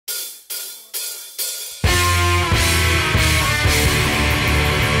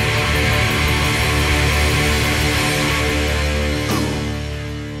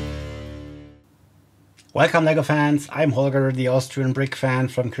Welcome LEGO fans, I'm Holger, the Austrian brick fan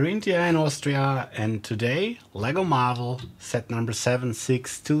from Carinthia in Austria, and today LEGO Marvel set number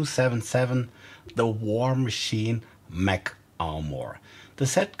 76277, the War Machine Mech Armour. The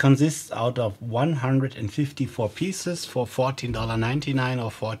set consists out of 154 pieces for $14.99 or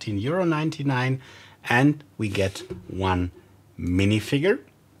 €14.99, and we get one minifigure.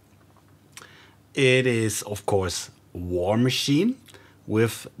 It is of course War Machine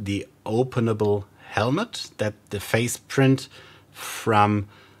with the openable helmet, that the face print from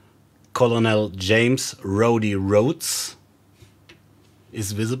Colonel James Rhodey Rhodes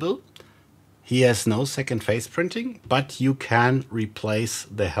is visible. He has no second face printing, but you can replace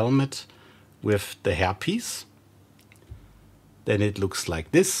the helmet with the hairpiece. Then it looks like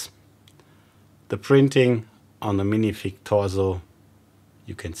this. The printing on the minifig torso,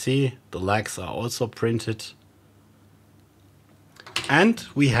 you can see the legs are also printed. And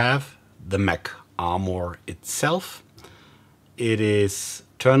we have the Mech Armour itself. It is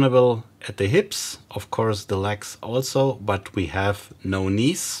turnable at the hips, of course the legs also, but we have no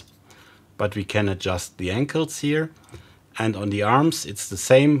knees, but we can adjust the ankles here. And on the arms it's the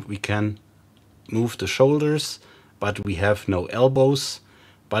same, we can move the shoulders, but we have no elbows,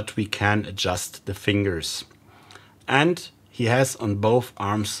 but we can adjust the fingers. And he has on both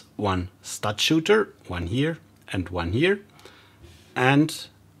arms one stud shooter, one here and one here. And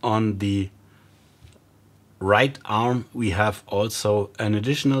on the right arm we have also an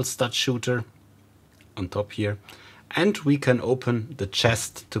additional stud shooter on top here, and we can open the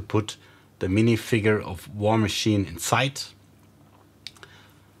chest to put the minifigure of War Machine inside.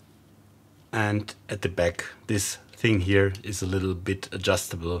 And at the back this thing here is a little bit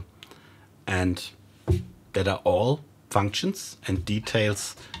adjustable, and that are all functions and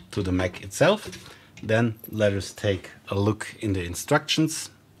details to the mech itself. Then let us take a look in the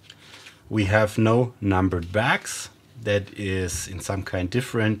instructions. We have no numbered bags. That is in some kind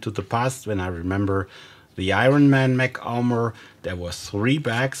different to the past. When I remember the Iron Man Mech Armour, there was 3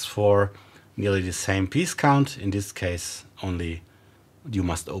 bags for nearly the same piece count. In this case, only you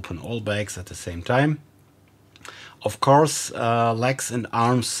must open all bags at the same time. Of course, legs and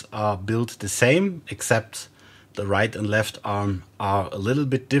arms are built the same, except the right and left arm are a little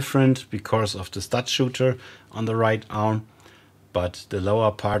bit different because of the stud shooter on the right arm. But the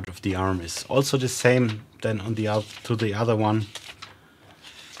lower part of the arm is also the same than on the other one.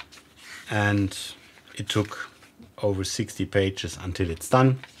 And it took over 60 pages until it's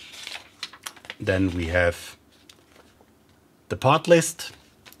done. Then we have the part list,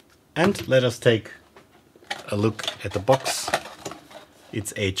 and let us take a look at the box.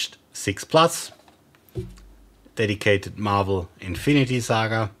 It's aged 6+, dedicated Marvel Infinity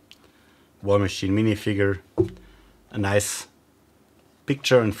Saga, War Machine minifigure, a nice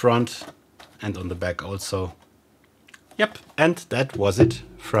picture in front and on the back also. Yep, and that was it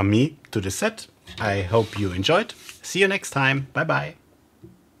from me to the set. I hope you enjoyed. See you next time. Bye bye.